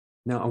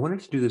Now, I wanted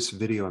to do this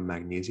video on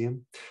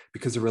magnesium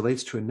because it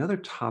relates to another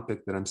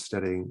topic that I'm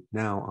studying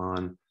now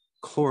on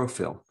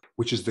chlorophyll,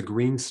 which is the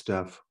green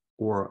stuff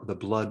or the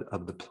blood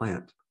of the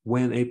plant.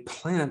 When a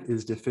plant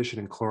is deficient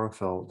in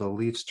chlorophyll, the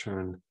leaves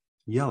turn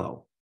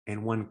yellow.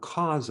 And one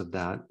cause of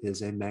that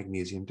is a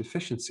magnesium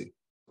deficiency.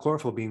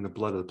 Chlorophyll, being the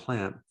blood of the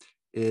plant,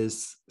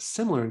 is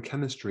similar in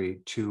chemistry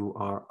to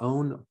our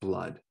own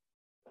blood.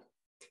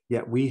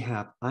 Yet we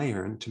have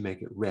iron to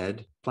make it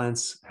red.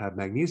 Plants have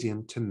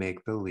magnesium to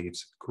make the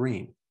leaves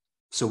green.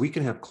 So we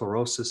can have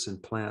chlorosis in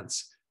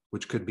plants,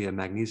 which could be a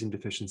magnesium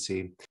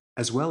deficiency,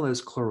 as well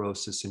as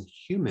chlorosis in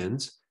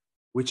humans,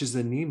 which is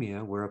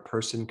anemia where a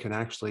person can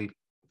actually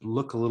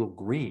look a little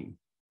green.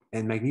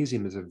 And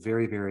magnesium is a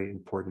very, very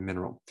important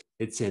mineral.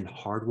 It's in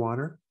hard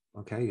water.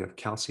 Okay, you have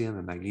calcium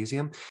and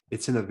magnesium.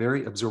 It's in a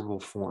very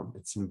absorbable form.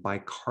 It's in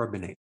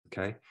bicarbonate.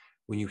 Okay,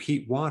 when you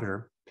heat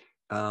water,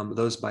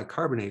 those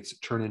bicarbonates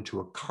turn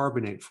into a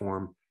carbonate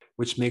form,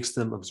 which makes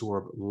them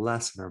absorb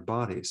less in our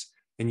bodies.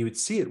 And you would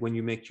see it when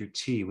you make your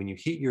tea. When you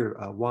heat your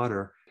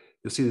water,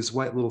 you'll see these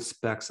white little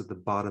specks at the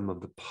bottom of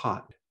the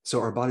pot.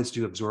 So our bodies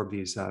do absorb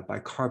these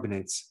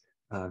bicarbonates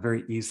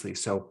very easily.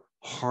 So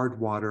hard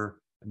water,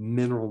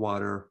 mineral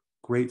water,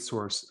 great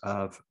source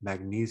of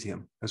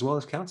magnesium, as well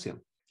as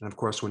calcium. And of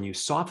course, when you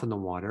soften the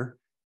water,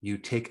 you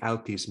take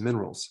out these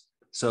minerals.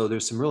 So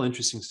there's some real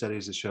interesting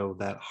studies that show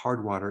that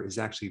hard water is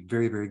actually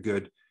very, very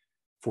good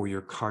for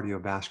your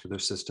cardiovascular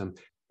system,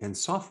 and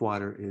soft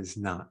water is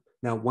not.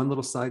 Now, one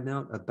little side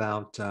note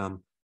about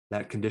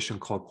that condition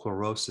called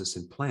chlorosis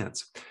in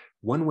plants.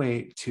 One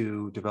way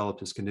to develop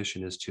this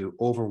condition is to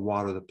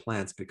overwater the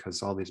plants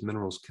because all these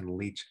minerals can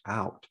leach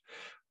out.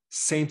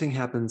 Same thing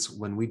happens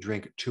when we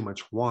drink too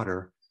much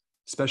water,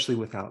 especially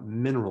without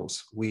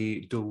minerals.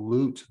 We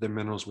dilute the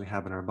minerals we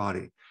have in our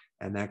body,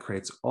 and that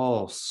creates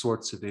all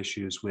sorts of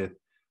issues with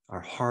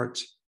our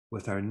heart,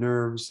 with our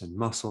nerves and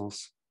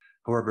muscles.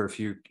 However, if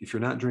you're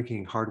not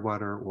drinking hard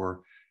water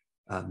or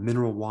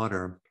mineral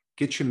water,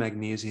 get your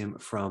magnesium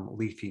from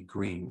leafy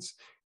greens.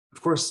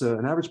 Of course,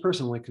 an average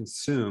person only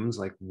consumes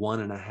like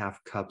 1.5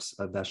 cups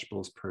of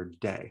vegetables per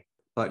day,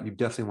 but you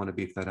definitely want to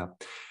beef that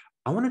up.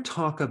 I want to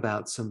talk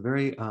about some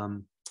very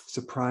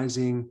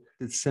surprising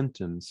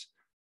symptoms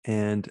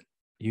and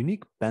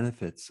unique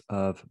benefits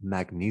of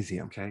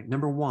magnesium. Okay,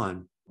 number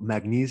one,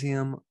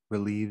 magnesium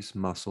relieves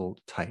muscle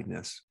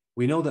tightness.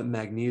 We know that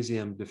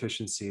magnesium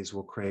deficiencies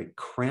will create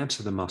cramps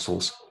of the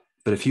muscles,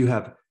 but if you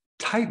have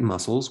tight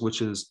muscles,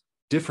 which is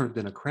different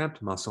than a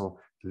cramped muscle,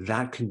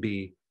 that can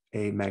be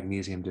a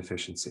magnesium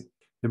deficiency.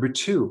 Number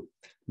two,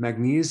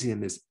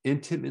 magnesium is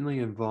intimately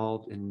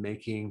involved in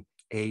making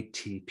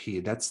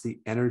ATP. That's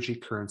the energy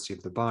currency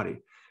of the body.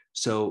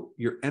 So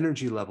your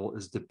energy level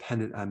is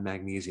dependent on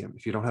magnesium.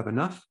 If you don't have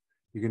enough,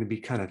 you're going to be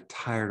kind of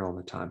tired all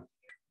the time.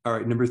 All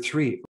right, number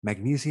three,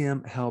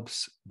 magnesium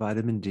helps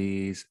vitamin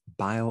D's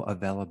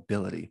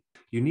bioavailability.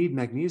 You need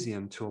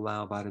magnesium to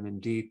allow vitamin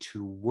D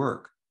to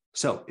work.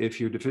 So if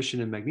you're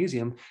deficient in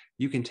magnesium,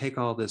 you can take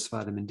all this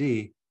vitamin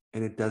D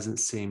and it doesn't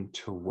seem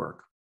to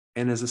work.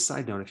 And as a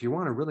side note, if you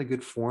want a really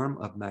good form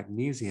of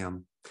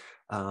magnesium,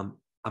 I'm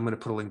going to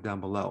put a link down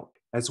below,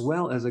 as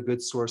well as a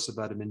good source of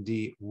vitamin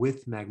D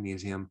with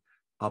magnesium.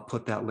 I'll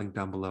put that link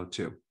down below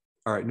too.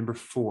 All right, number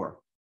four,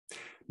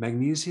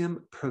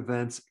 magnesium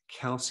prevents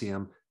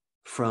calcium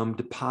from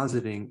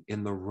depositing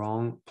in the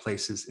wrong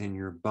places in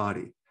your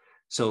body.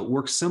 So it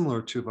works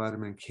similar to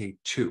vitamin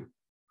K2.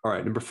 All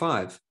right, number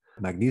five,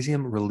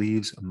 magnesium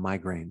relieves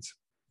migraines.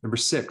 Number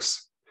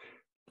six,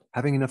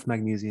 having enough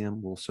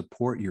magnesium will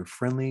support your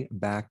friendly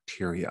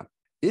bacteria.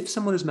 If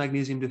someone is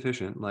magnesium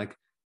deficient, like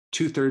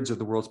 2/3 of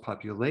the world's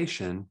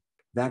population,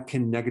 that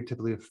can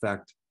negatively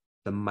affect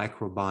the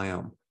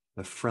microbiome,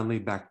 the friendly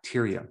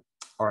bacteria.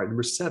 All right,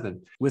 number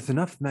seven, with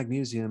enough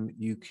magnesium,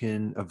 you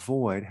can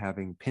avoid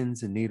having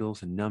pins and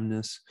needles and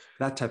numbness,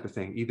 that type of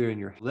thing, either in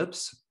your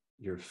lips,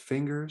 your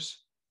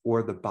fingers,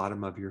 or the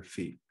bottom of your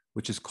feet,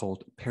 which is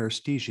called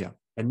paresthesia.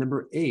 And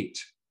number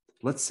eight,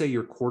 let's say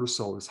your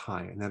cortisol is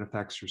high and that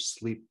affects your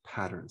sleep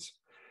patterns.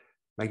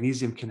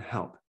 Magnesium can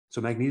help. So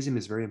magnesium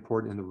is very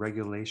important in the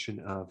regulation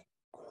of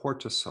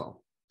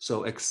cortisol.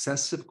 So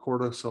excessive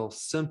cortisol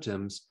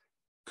symptoms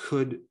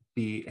could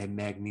be a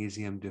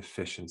magnesium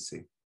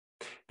deficiency.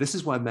 This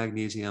is why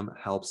magnesium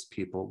helps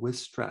people with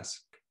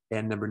stress.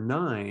 And number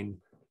nine,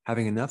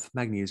 having enough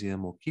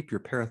magnesium will keep your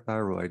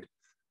parathyroid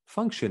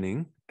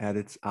functioning at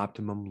its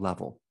optimum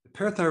level. The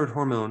parathyroid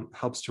hormone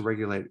helps to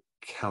regulate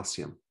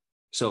calcium.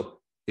 So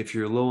if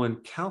you're low in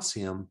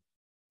calcium,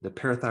 the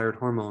parathyroid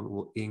hormone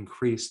will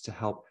increase to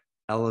help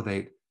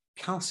elevate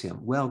calcium.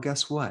 Well,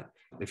 guess what?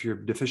 If you're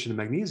deficient in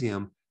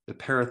magnesium, the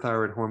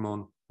parathyroid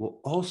hormone will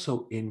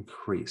also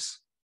increase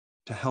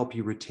to help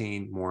you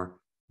retain more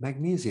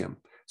magnesium.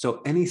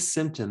 So any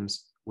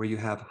symptoms where you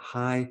have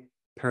high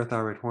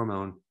parathyroid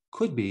hormone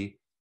could be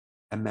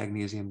a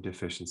magnesium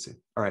deficiency.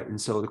 All right,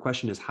 and so the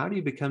question is, how do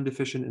you become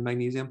deficient in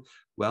magnesium?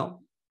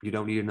 Well, you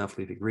don't eat enough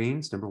leafy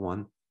greens, number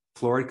one.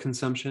 Fluoride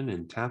consumption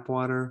in tap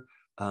water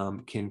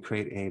can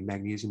create a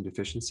magnesium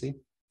deficiency.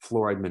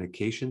 Fluoride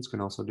medications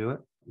can also do it.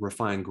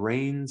 Refined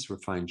grains,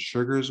 refined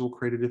sugars will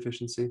create a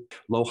deficiency.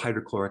 Low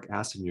hydrochloric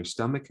acid in your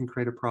stomach can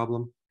create a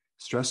problem.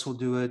 Stress will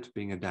do it.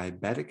 Being a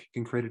diabetic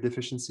can create a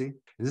deficiency.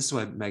 And this is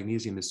why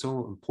magnesium is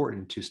so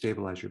important to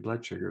stabilize your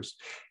blood sugars.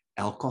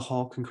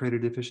 Alcohol can create a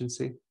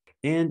deficiency.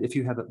 And if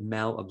you have a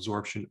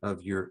malabsorption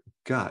of your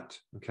gut,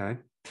 okay?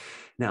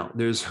 Now,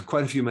 there's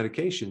quite a few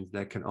medications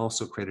that can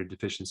also create a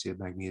deficiency of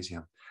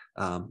magnesium.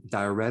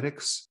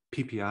 Diuretics,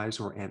 PPIs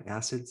or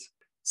antacids,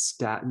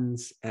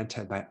 statins,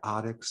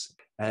 antibiotics,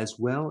 as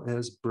well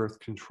as birth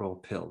control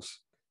pills.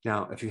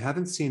 Now, if you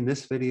haven't seen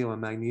this video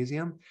on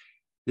magnesium,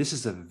 this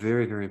is a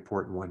very, very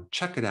important one.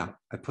 Check it out.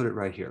 I put it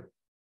right here.